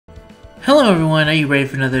Hello everyone, are you ready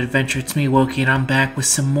for another adventure? It's me, Woki, and I'm back with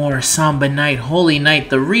some more Samba Night, Holy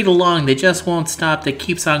Night, the read-along that just won't stop, that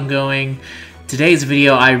keeps on going. Today's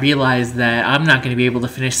video, I realized that I'm not going to be able to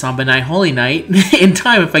finish Samba Night, Holy Night in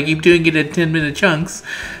time if I keep doing it in 10-minute chunks.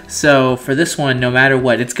 So for this one, no matter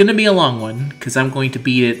what, it's going to be a long one, because I'm going to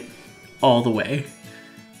beat it all the way.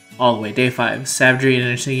 All the way. Day 5. Savagery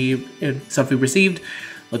and stuff we received.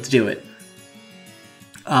 Let's do it.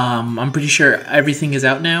 I'm pretty sure everything is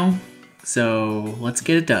out now. So let's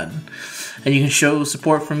get it done. And you can show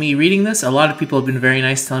support for me reading this. A lot of people have been very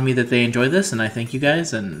nice telling me that they enjoy this, and I thank you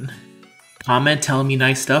guys. And comment telling me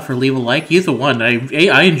nice stuff or leave a like. Either one.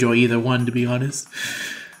 I enjoy either one, to be honest.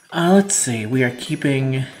 Let's see. We are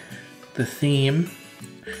keeping the theme.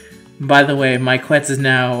 By the way, my Quetz is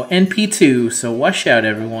now NP2, so watch out,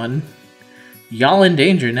 everyone. Y'all in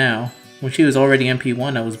danger now. When she was already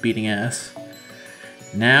NP1, I was beating ass.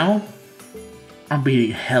 Now, I'm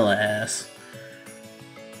beating hella ass.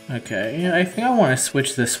 Okay, I think I want to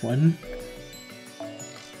switch this one.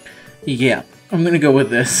 Yeah, I'm gonna go with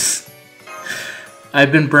this.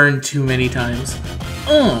 I've been burned too many times.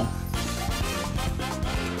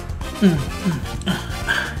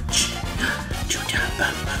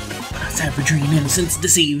 Savagery and innocence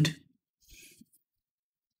deceived.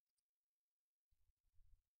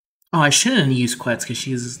 Oh, I shouldn't have used Quetz because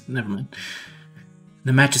she's... never mind.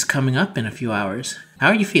 The match is coming up in a few hours. How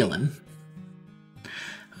are you feeling?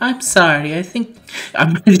 I'm sorry, I think...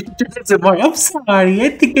 I'm sorry, I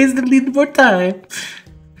think I still need more time.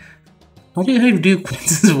 How do you do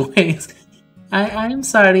Quetz's voice? I'm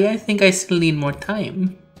sorry, I think I still need more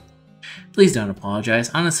time. Please don't apologize.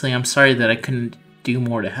 Honestly, I'm sorry that I couldn't do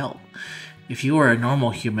more to help. If you were a normal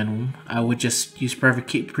human, I would just use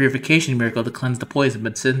purification miracle to cleanse the poison,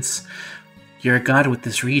 but since you're a god with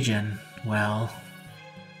this region, well...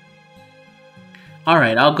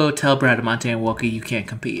 Alright, I'll go tell Bradamante and Woki you can't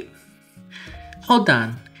compete. Hold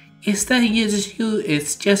on. It's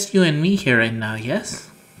just you and me here right now, yes?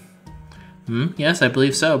 Yes, I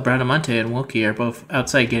believe so. Bradamante and Woki are both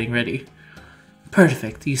outside getting ready.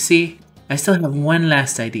 Perfect. You see, I still have one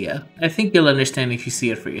last idea. I think you'll understand if you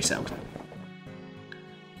see it for yourself.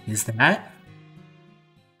 Is that?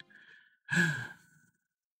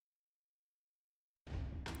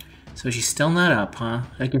 So she's still not up, huh?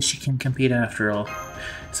 I guess she can compete after all.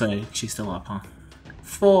 So she's still up, huh?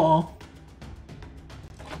 4.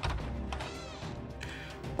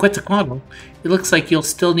 Quetzalcoatl, it looks like you'll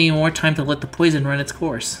still need more time to let the poison run its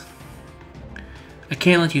course. I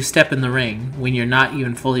can't let you step in the ring when you're not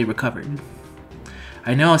even fully recovered.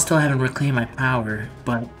 I know I still haven't reclaimed my power,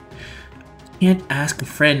 but I can't ask a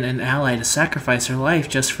friend and ally to sacrifice her life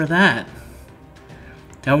just for that.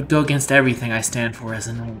 That would go against everything I stand for as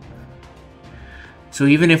a knight. So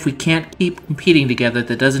even if we can't keep competing together,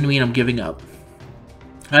 that doesn't mean I'm giving up.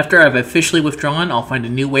 After I've officially withdrawn, I'll find a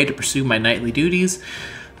new way to pursue my knightly duties,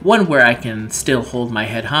 one where I can still hold my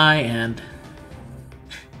head high and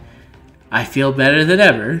I feel better than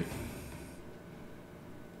ever.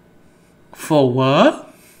 For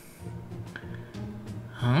what?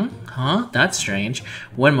 Huh? That's strange.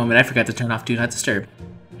 One moment, I forgot to turn off Do Not Disturb.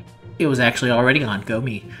 It was actually already on. Go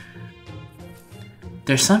me.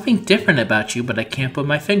 There's something different about you, but I can't put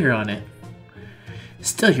my finger on it.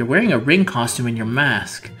 Still, you're wearing a ring costume and your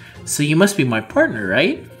mask, so you must be my partner,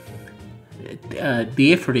 right?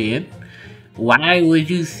 Different? Why would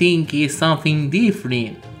you think it's something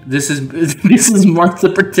different? This is Martha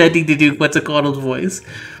pretending to do Quetzalcoatl's voice.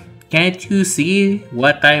 Can't you see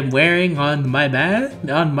what I'm wearing on my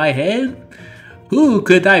head? Who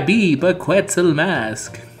could I be but Quetzal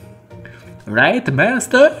Mask? Right,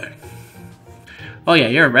 master? Oh yeah,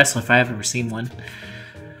 you're a wrestler if I've ever seen one.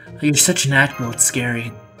 You're such a natural, it's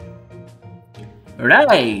scary.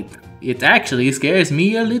 Right! It actually scares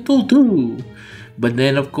me a little too. But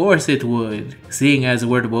then of course it would, seeing as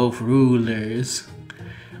we're both rulers.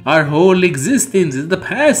 Our whole existence is the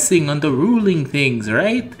passing on the ruling things,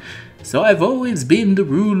 right? So I've always been the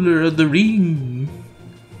ruler of the ring.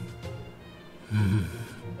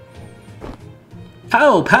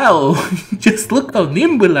 Pow, pow! Just look how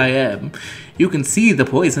nimble I am. You can see the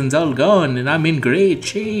poison's all gone and I'm in great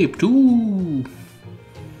shape too.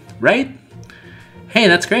 Right? Hey,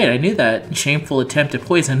 that's great. I knew that. Shameful attempt at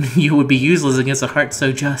poison. You would be useless against a heart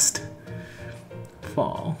so just.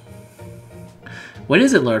 Fall. What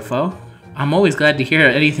is it, Lord Foe? I'm always glad to hear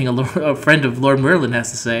anything a friend of Lord Merlin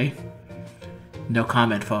has to say. No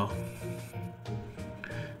comment, Foe.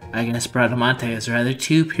 I guess Bradamante is rather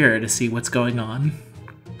too pure to see what's going on.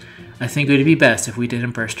 I think it would be best if we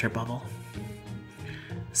didn't burst her bubble.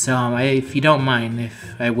 So, if you don't mind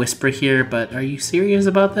if I whisper here, but are you serious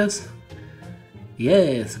about this?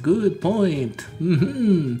 Yes, good point.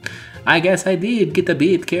 I guess I did get a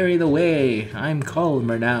bit carried away. I'm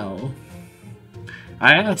calmer now.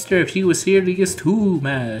 I asked her if she was serious too,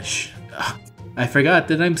 Mash. Ugh, I forgot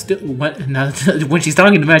that I'm still. What? Now, when she's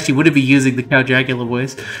talking to Mash, she wouldn't be using the Count Dracula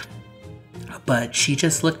voice. But she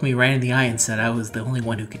just looked me right in the eye and said I was the only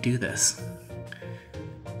one who could do this.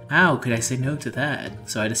 How could I say no to that?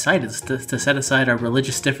 So I decided to set aside our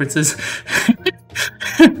religious differences.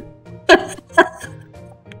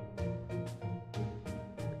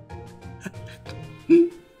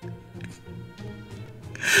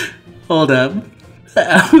 Hold up.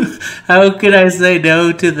 How could I say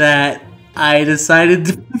no to that? I decided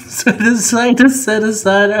to set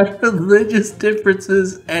aside our religious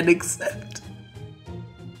differences and accept.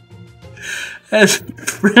 As a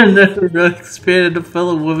friend of a heroic spirit and a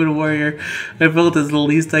fellow woman warrior, I felt as the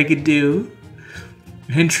least I could do.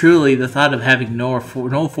 And truly, the thought of having no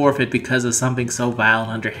forfeit because of something so vile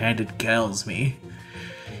and underhanded kills me.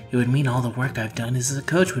 It would mean all the work I've done as a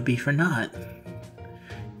coach would be for naught.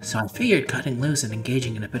 So I figured cutting loose and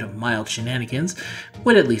engaging in a bit of mild shenanigans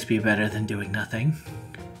would at least be better than doing nothing.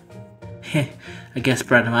 Heh, I guess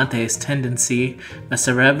Bradamante's tendency must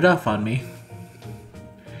have rubbed off on me.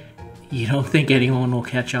 You don't think anyone will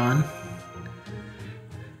catch on?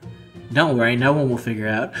 Don't worry, no one will figure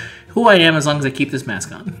out who I am as long as I keep this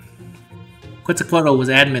mask on. Quetzalcoatl was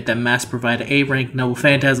adamant that masks provide A-rank noble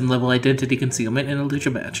phantasm level identity concealment in a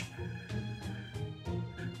lucha match.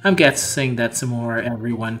 I'm guessing that's more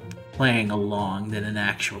everyone playing along than an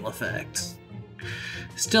actual effect.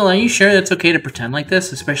 Still, are you sure it's okay to pretend like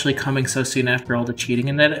this, especially coming so soon after all the cheating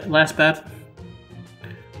in that last battle?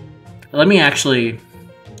 Let me actually...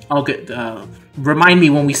 I'll get... remind me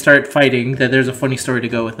when we start fighting that there's a funny story to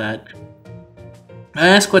go with that. I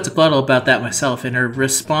asked Quetzalcoatl about that myself, and her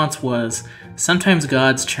response was, sometimes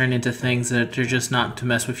gods turn into things that are just not to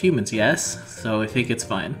mess with humans, yes? So I think it's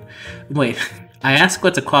fine. Wait... I asked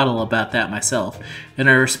Quetzalcoatl about that myself, and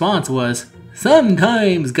her response was,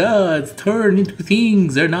 sometimes gods turn into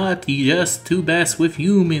things they're not just to mess with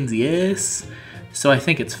humans, yes? So I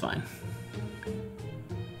think it's fine.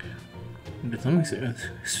 But let me see.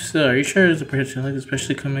 So, are you sure it's a prediction like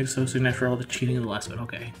especially coming so soon after all the cheating in the last one?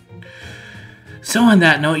 Okay. So on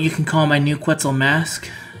that note, you can call my new Quetzal mask.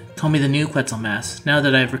 Call me the new Quetzal mask. Now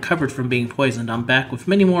that I've recovered from being poisoned, I'm back with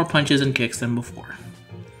many more punches and kicks than before.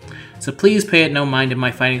 So please pay it no mind if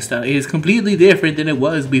my fighting style is completely different than it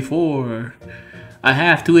was before. I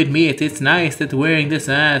have to admit, it's nice that wearing this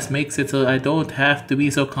mask makes it so I don't have to be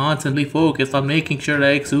so constantly focused on making sure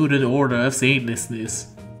I exude an aura of saintlessness.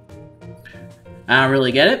 I don't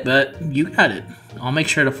really get it, but you got it. I'll make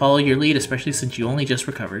sure to follow your lead, especially since you only just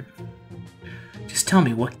recovered. Just tell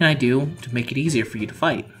me, what can I do to make it easier for you to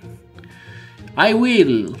fight? I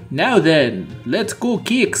will. Now then, let's go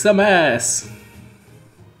kick some ass.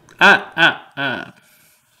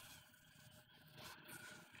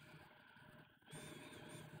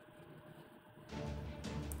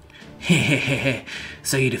 Hehehe,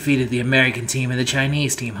 so you defeated the American team and the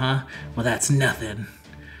Chinese team, huh? Well, that's nothing.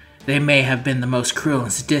 They may have been the most cruel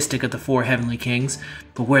and sadistic of the four Heavenly Kings,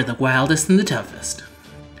 but we're the wildest and the toughest.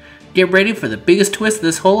 Get ready for the biggest twist of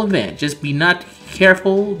this whole event. Just be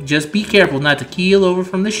careful not to keel over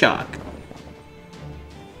from the shock.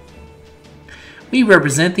 We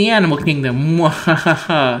represent the animal kingdom.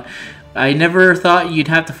 I never thought you'd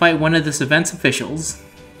have to fight one of this event's officials.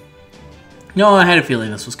 No, I had a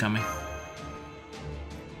feeling this was coming.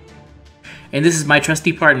 And this is my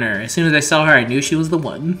trusty partner. As soon as I saw her, I knew she was the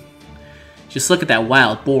one. Just look at that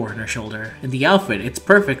wild boar on her shoulder. And the outfit, it's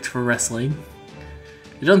perfect for wrestling.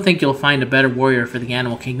 I don't think you'll find a better warrior for the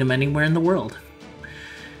animal kingdom anywhere in the world.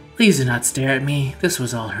 Please do not stare at me. This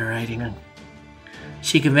was all her idea.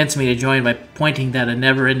 She convinced me to join by pointing that a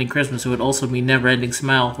never-ending Christmas would also mean never-ending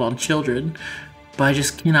smile on children, but I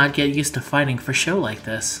just cannot get used to fighting for show like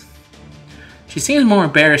this. She seems more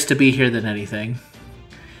embarrassed to be here than anything.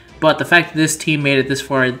 But the fact that this team made it this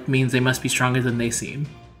far means they must be stronger than they seem.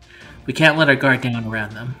 We can't let our guard down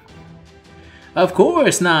around them. Of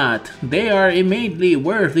course not! They are immediately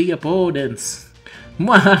worthy opponents.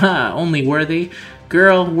 Mwahaha! Only worthy?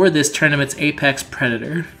 Girl, we're this tournament's apex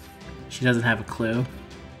predator. She doesn't have a clue.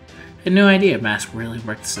 I had no idea Mask really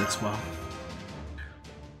works this well.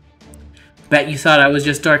 Bet you thought I was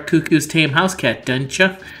just Dark Cuckoo's tame house cat, didn't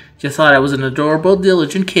ya? Just thought I was an adorable,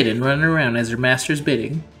 diligent kitten running around as her master's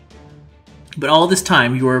bidding. But all this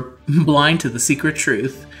time you were blind to the secret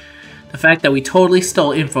truth. The fact that we totally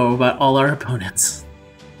stole info about all our opponents.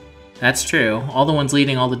 That's true. All the ones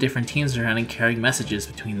leading all the different teams around and carrying messages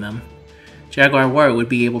between them. Jaguar Warrior would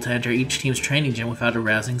be able to enter each team's training gym without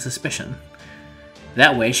arousing suspicion.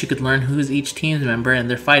 That way, she could learn who's each team member and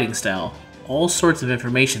their fighting style. All sorts of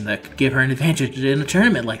information that could give her an advantage in a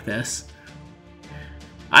tournament like this.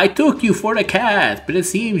 I took you for the cat, but it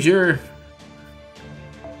seems you're...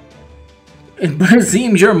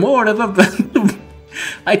 more of a...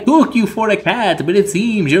 I took you for a cat, but it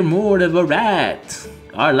seems you're more of a rat.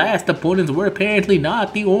 Our last opponents were apparently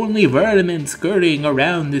not the only vermin skirting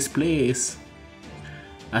around this place.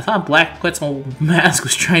 I thought Black Quetz Mask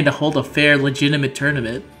was trying to hold a fair, legitimate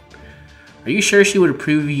tournament. Are you sure she would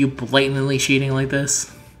approve of you blatantly cheating like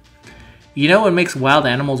this? You know what makes wild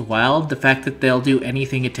animals wild? The fact that they'll do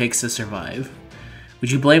anything it takes to survive.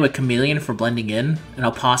 Would you blame a chameleon for blending in? An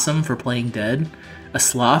opossum for playing dead? A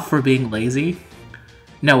sloth for being lazy?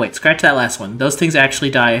 No, wait, scratch that last one. Those things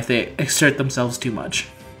actually die if they exert themselves too much.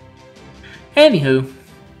 Anywho.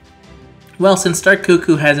 Well, since Dark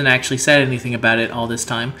Cuckoo hasn't actually said anything about it all this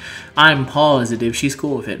time, I'm positive she's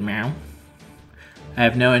cool with it, meow. I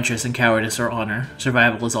have no interest in cowardice or honor.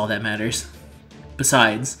 Survival is all that matters.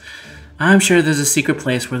 Besides, I'm sure there's a secret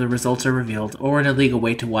place where the results are revealed, or an illegal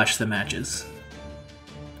way to watch the matches.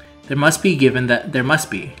 There must be, given that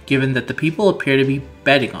the people appear to be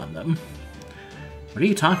betting on them. What are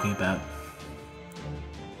you talking about?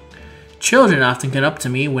 Children often come up to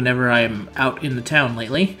me whenever I am out in the town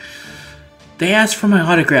lately. They ask for my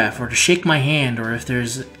autograph, or to shake my hand, or if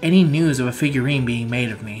there's any news of a figurine being made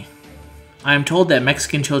of me. I am told that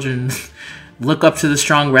Mexican children look up to the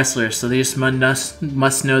strong wrestlers, so they just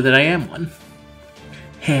must know that I am one.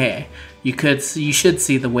 Heh, you should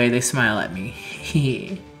see the way they smile at me.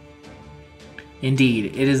 Heh.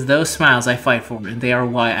 Indeed, it is those smiles I fight for, and they are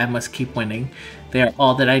why I must keep winning. They are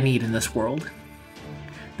all that I need in this world.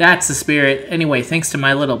 That's the spirit. Anyway, thanks to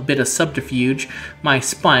my little bit of subterfuge, my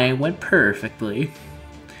spying went perfectly.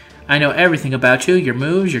 I know everything about you, your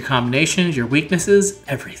moves, your combinations, your weaknesses,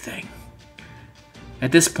 everything.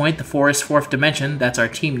 At this point, the Forest 4th Dimension, that's our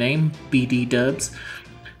team name, BD Dubs,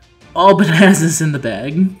 all but has us in the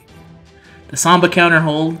bag. The Samba counter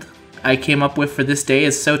hold I came up with for this day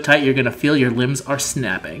is so tight you're gonna feel your limbs are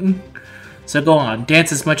snapping. So go on,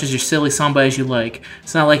 dance as much as your silly Samba as you like.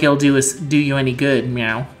 It's not like it'll do you any good,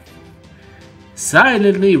 meow.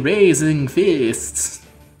 Silently raising fists.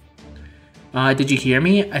 Did you hear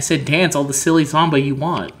me? I said dance all the silly Samba you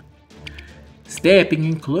want. Stepping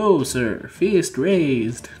in closer, fist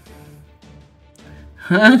raised.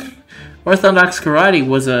 Huh? Orthodox karate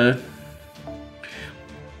was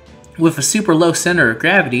with a super low center of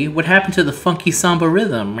gravity. What happened to the funky Samba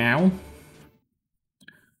rhythm, meow?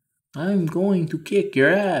 I'm going to kick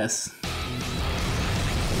your ass.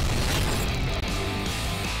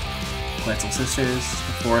 Quetz Sisters,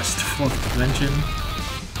 the Forest 4th Dimension.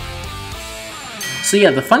 So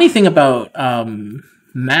yeah, the funny thing about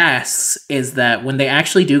masks is that when they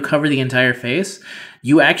actually do cover the entire face,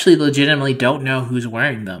 you actually legitimately don't know who's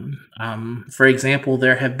wearing them. For example,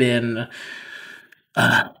 there have been...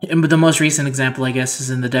 the most recent example, I guess, is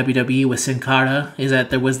in the WWE with Sin Cara, is that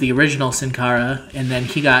there was the original Sin Cara, and then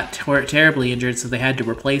he got terribly injured, so they had to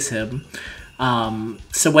replace him.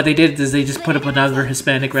 So what they did is they just put up another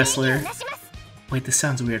Hispanic wrestler. Wait, this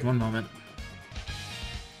sounds weird. One moment.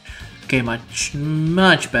 Okay,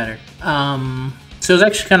 much better. So it's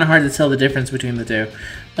actually kind of hard to tell the difference between the two.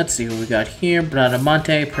 Let's see what we got here.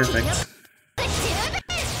 Bradamonte, perfect.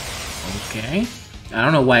 Okay. I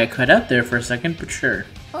don't know why I cut out there for a second, but sure.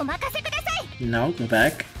 No, go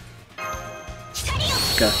back.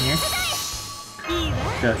 Go here.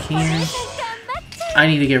 Go here. I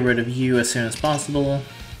need to get rid of you as soon as possible.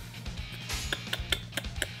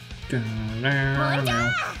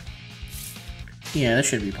 Yeah, that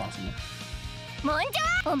should be possible.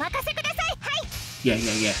 Yeah.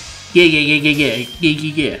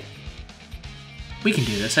 We can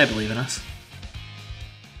do this, I believe in us.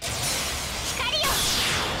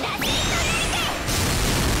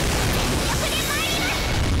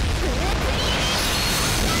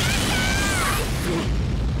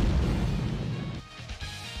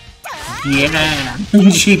 Yeah,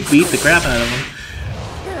 she beat the crap out of him.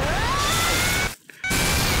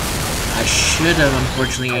 I should have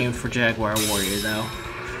unfortunately aimed for Jaguar Warrior though.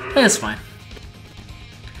 But it's fine.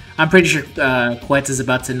 I'm pretty sure Quetz is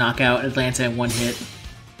about to knock out Atlanta in one hit.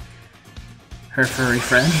 Her furry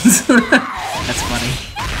friends. That's funny.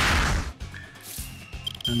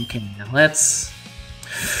 Okay, now let's...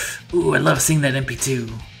 Ooh, I love seeing that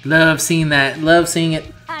MP2. Love seeing that. Love seeing it.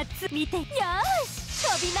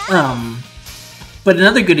 But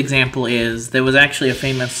another good example is there was actually a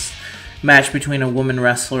famous match between a woman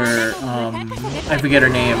wrestler, I forget her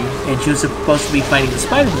name, and she was supposed to be fighting the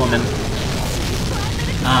Spider-Woman.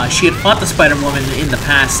 she had fought the Spider-Woman in the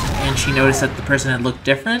past, and she noticed that the person had looked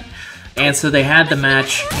different. And so they had the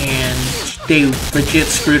match, and they legit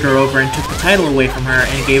screwed her over and took the title away from her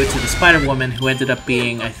and gave it to the Spider-Woman, who ended up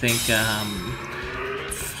being, I think,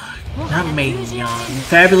 not Mae Young.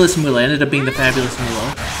 Fabulous Moolah. Ended up being the Fabulous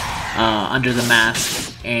Moolah under the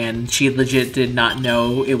mask. And she legit did not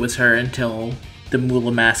know it was her until the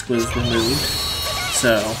Moolah mask was removed.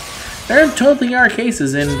 So, there totally are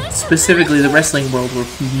cases in specifically the wrestling world where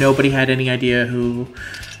nobody had any idea who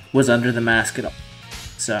was under the mask at all.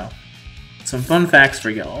 So, some fun facts for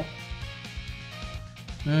y'all.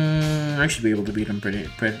 I should be able to beat her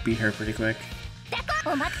pretty quick.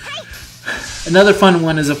 Another fun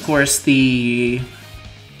one is, of course, the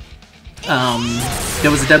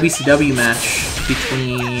there was a WCW match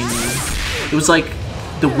between. It was like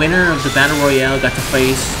the winner of the Battle Royale got to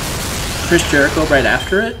face Chris Jericho right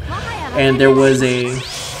after it, and there was a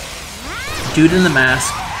dude in the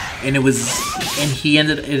mask, and it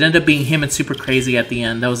ended up being him and Super Crazy at the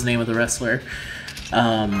end. That was the name of the wrestler.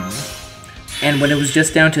 And when it was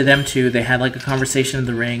just down to them two, they had like a conversation in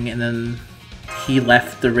the ring, and then he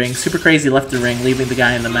left the ring. Super Crazy left the ring, leaving the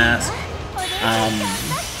guy in the mask.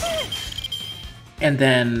 And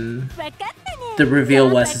then the reveal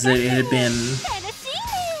was that it had been.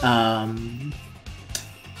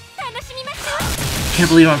 Can't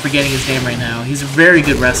believe I'm forgetting his name right now. He's a very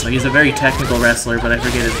good wrestler. He's a very technical wrestler, but I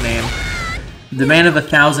forget his name. The Man of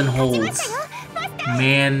 1,000 Holds.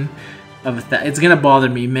 Man of it's gonna bother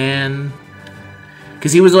me, man.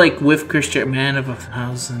 Because he was like with Christian. Man of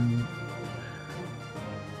 1,000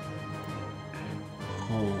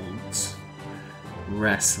 Holds.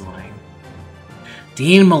 Wrestling.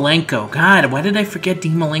 Dean Malenko. God, why did I forget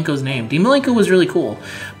Dean Malenko's name? Dean Malenko was really cool.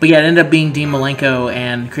 But yeah, it ended up being Dean Malenko,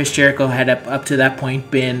 and Chris Jericho had up to that point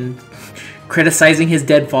been criticizing his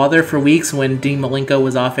dead father for weeks when Dean Malenko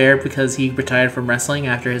was off air because he retired from wrestling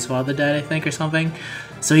after his father died, I think, or something.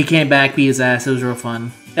 So he came back, beat his ass. It was real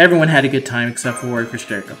fun. Everyone had a good time except for Chris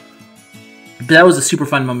Jericho. But that was a super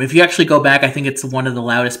fun moment. If you actually go back, I think it's one of the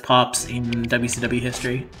loudest pops in WCW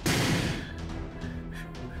history.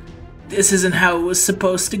 This isn't how it was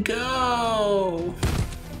supposed to go.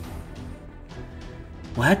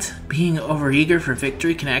 What? Being overeager for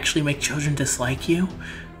victory can actually make children dislike you?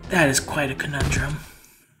 That is quite a conundrum.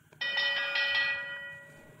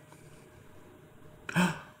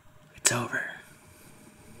 It's over.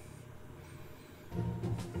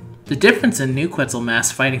 The difference in new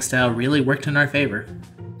Quetzal's fighting style really worked in our favor.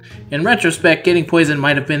 In retrospect, getting poisoned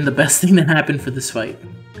might have been the best thing that happened for this fight.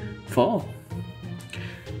 Fall.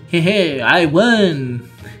 Hey, I won!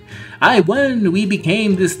 I won! We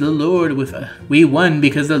became the Lord with us. We won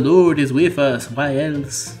because the Lord is with us. Why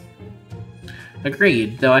else?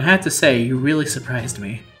 Agreed, though I have to say, you really surprised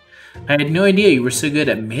me. I had no idea you were so good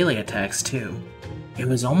at melee attacks, too. It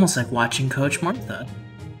was almost like watching Coach Martha.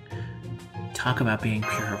 Talk about being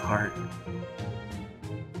pure of heart.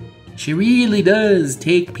 She really does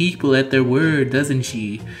take people at their word, doesn't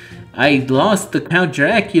she? I lost the Count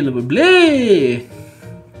Dracula, but bleh!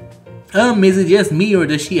 Is it just me, or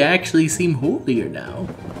does she actually seem holier now?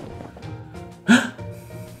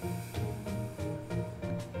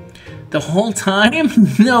 The whole time?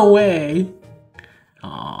 No way!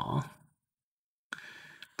 Aww.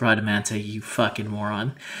 Bradamanta, you fucking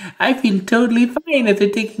moron. I feel totally fine after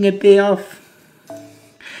taking a day off.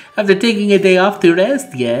 After taking a day off to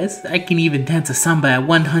rest, yes. I can even dance a samba at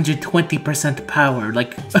 120% power.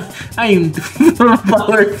 Like, I am the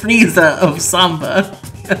Power Frieza of samba.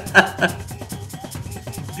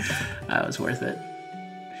 That was worth it.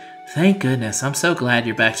 Thank goodness. I'm so glad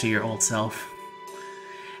you're back to your old self.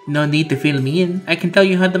 No need to fill me in. I can tell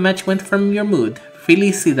you how the match went from your mood.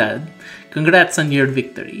 Felicidad. Congrats on your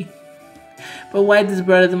victory. But why does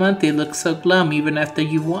Bradamante look so glum even after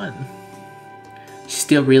you won? She's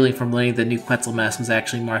still reeling from learning the new Quetzal mask was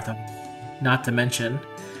actually Martha. Not to mention,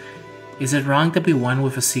 is it wrong to be one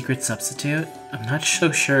with a secret substitute? I'm not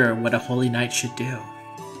so sure what a Holy Knight should do.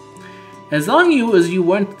 As long as you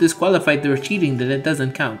weren't disqualified or cheating, then it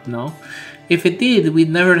doesn't count, no? If it did, we'd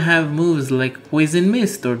never have moves like Poison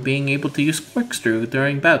Mist or being able to use Corkscrew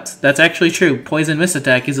during bouts. That's actually true. Poison Mist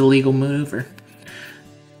attack is a legal maneuver.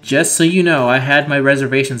 Just so you know, I had my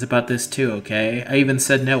reservations about this too, okay? I even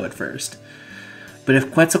said no at first. But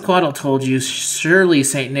if Quetzalcoatl told you, surely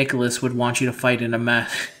St. Nicholas would want you to fight in a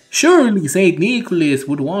mask. Surely St. Nicholas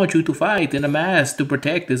would want you to fight in a mask to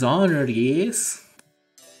protect his honor, yes?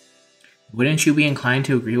 Wouldn't you be inclined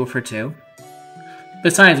to agree with her too?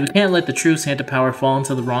 Besides, we can't let the true Santa power fall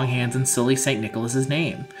into the wrong hands and sully St. Nicholas's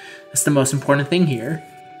name. That's the most important thing here.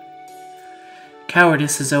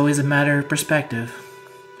 Cowardice is always a matter of perspective.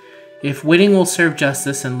 If winning will serve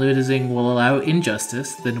justice and losing will allow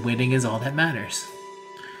injustice, then winning is all that matters.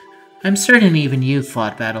 I'm certain even you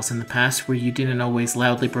fought battles in the past where you didn't always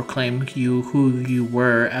loudly proclaim who you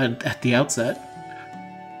were at the outset.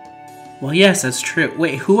 Well, yes, that's true.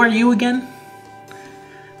 Wait, who are you again?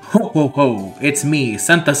 Ho ho ho, it's me,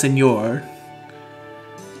 Santa Senor.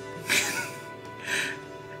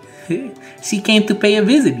 She came to pay a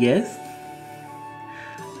visit, yes?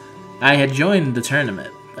 I had joined the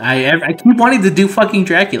tournament. I keep wanting to do fucking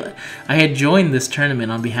Dracula. I had joined this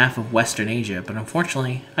tournament on behalf of Western Asia, but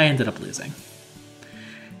unfortunately, I ended up losing.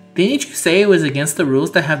 Didn't you say it was against the rules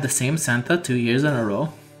to have the same Santa 2 years in a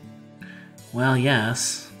row? Well,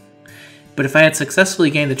 yes. But if I had successfully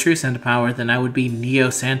gained the true Santa power, then I would be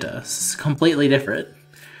Neo-Santa. It's completely different.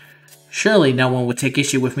 Surely no one would take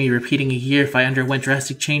issue with me repeating a year if I underwent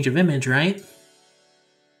drastic change of image, right?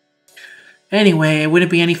 Anyway, it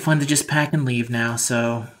wouldn't be any fun to just pack and leave now,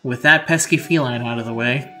 so with that pesky feline out of the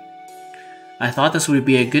way, I thought this would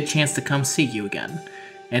be a good chance to come see you again,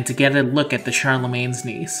 and to get a look at the Charlemagne's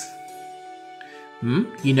niece.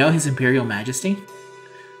 You know His Imperial Majesty?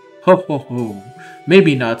 Ho ho ho.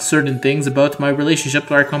 Maybe not. Certain things about my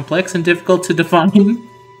relationship are complex and difficult to define.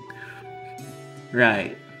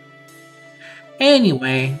 Right.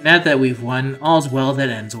 Anyway, now that we've won, all's well that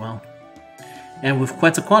ends well. And with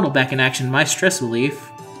Quetzalcoatl back in action, my stress relief,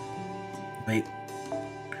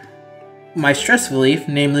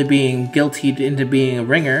 namely being guiltied into being a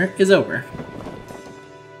ringer, is over.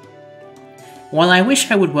 While I wish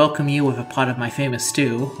I would welcome you with a pot of my famous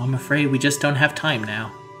stew, I'm afraid we just don't have time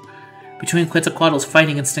now. Between Quetzalcoatl's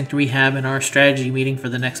fighting instinct rehab and our strategy meeting for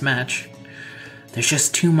the next match, there's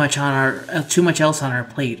just too much else on our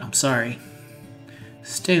plate. I'm sorry.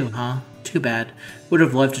 Stew, huh? Too bad. Would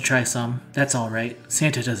have loved to try some. That's alright.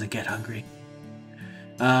 Santa doesn't get hungry.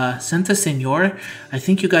 Santa Senor? I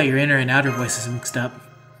think you got your inner and outer voices mixed up.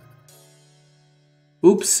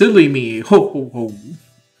 Oops, silly me. Ho ho ho.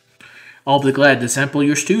 I'll be glad to sample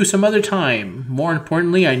your stew some other time. More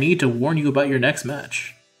importantly, I need to warn you about your next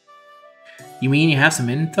match. You mean you have some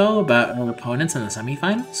info about our opponents in the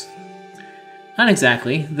semifinals? Not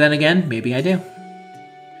exactly. Then again, maybe I do.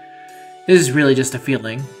 This is really just a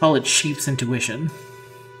feeling. Call it sheep's intuition.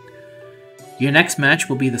 Your next match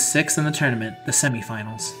will be the 6th in the tournament, the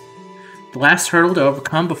semifinals. The last hurdle to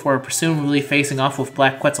overcome before presumably facing off with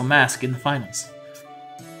Black Quetzal Mask in the finals.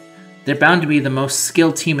 They're bound to be the most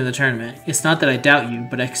skilled team in the tournament. It's not that I doubt you,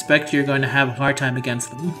 but I expect you're going to have a hard time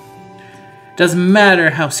against them. Doesn't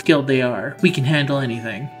matter how skilled they are, we can handle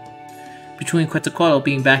anything. Between Quetzalcoatl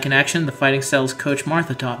being back in action, the fighting styles coach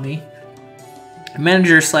Martha taught me,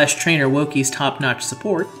 manager/trainer Woki's top-notch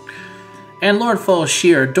support, and Lord Fall's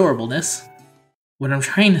sheer adorableness. What I'm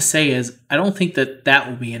trying to say is, I don't think that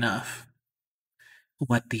will be enough.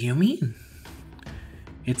 What do you mean?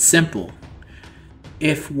 It's simple.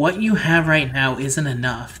 If what you have right now isn't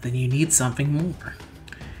enough, then you need something more.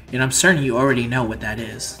 And I'm certain you already know what that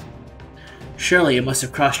is. Surely it must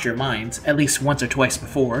have crossed your minds, at least once or twice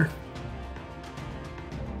before.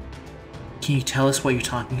 Can you tell us what you're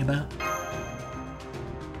talking about?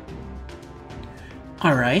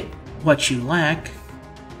 Alright, what you lack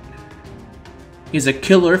is a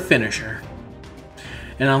killer finisher.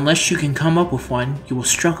 And unless you can come up with one, you will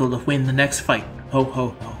struggle to win the next fight. Ho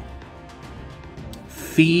ho ho.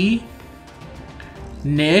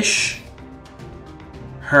 Nish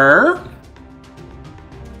her?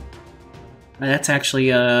 That's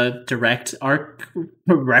actually a direct arc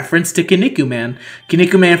reference to Kinniku Man.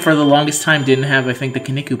 Kinniku Man for the longest time didn't have, I think, the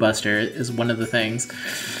Kinniku Buster is one of the things.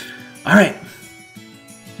 Alright.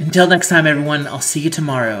 Until next time, everyone, I'll see you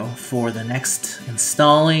tomorrow for the next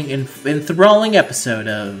enthralling episode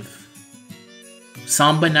of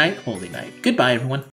Samba Night, Holy Night. Goodbye, everyone.